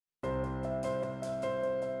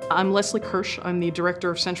I'm Leslie Kirsch. I'm the Director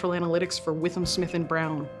of Central Analytics for Withum Smith &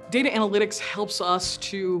 Brown. Data analytics helps us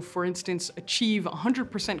to, for instance, achieve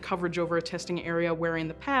 100% coverage over a testing area where in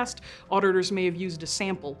the past, auditors may have used a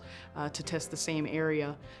sample to test the same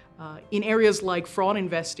area. In areas like fraud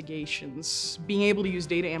investigations, being able to use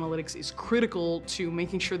data analytics is critical to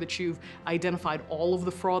making sure that you've identified all of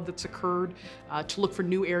the fraud that's occurred, to look for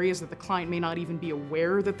new areas that the client may not even be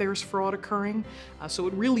aware that there's fraud occurring. So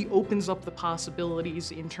it really opens up the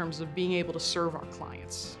possibilities in terms of being able to serve our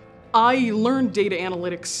clients. I learned data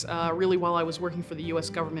analytics really while I was working for the U.S.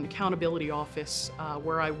 Government Accountability Office,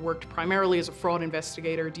 where I worked primarily as a fraud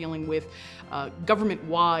investigator dealing with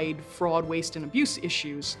government-wide fraud, waste, and abuse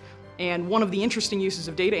issues. And one of the interesting uses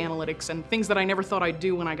of data analytics, and things that I never thought I'd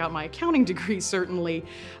do when I got my accounting degree certainly,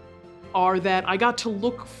 are that I got to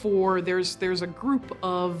look for, there's a group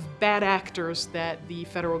of bad actors that the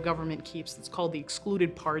federal government keeps that's called the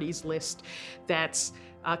excluded parties list. That's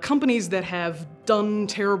companies that have done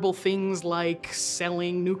terrible things like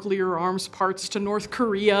selling nuclear arms parts to North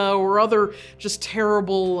Korea or other just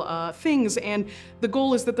terrible things. And the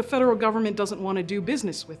goal is that the federal government doesn't want to do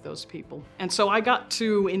business with those people. And so I got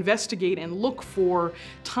to investigate and look for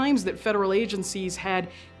times that federal agencies had,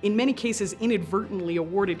 in many cases, inadvertently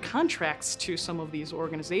awarded contracts to some of these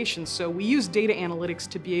organizations. So we use data analytics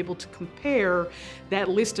to be able to compare that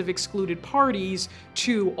list of excluded parties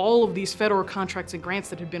to all of these federal contracts and grants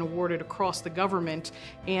that had been awarded across the government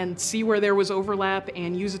and see where there was overlap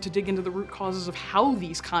and use it to dig into the root causes of how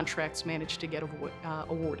these contracts managed to get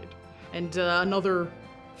awarded. And another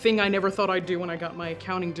thing I never thought I'd do when I got my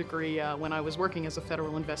accounting degree when I was working as a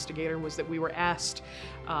federal investigator was that we were asked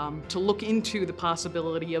to look into the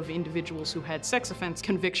possibility of individuals who had sex offense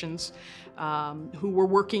convictions who were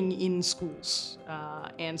working in schools.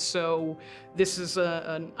 And so this is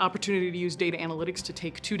an opportunity to use data analytics to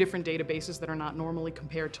take two different databases that are not normally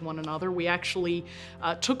compared to one another. We actually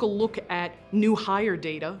took a look at new hire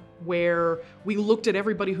data, where we looked at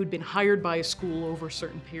everybody who'd been hired by a school over a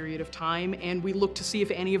certain period of time, and we looked to see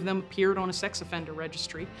if any of them appeared on a sex offender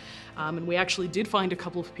registry. And we actually did find a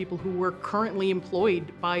couple of people who were currently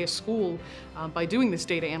employed by a school by doing this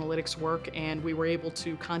data analytics work, and we were able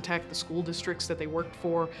to contact the school districts that they worked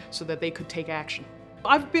for so that they could take action.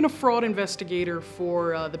 I've been a fraud investigator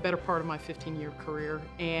for the better part of my 15-year career,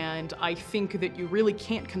 and I think that you really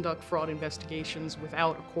can't conduct fraud investigations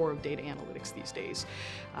without a core of data analytics these days.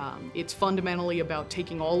 It's fundamentally about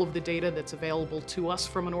taking all of the data that's available to us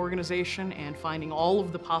from an organization and finding all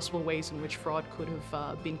of the possible ways in which fraud could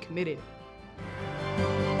have been committed.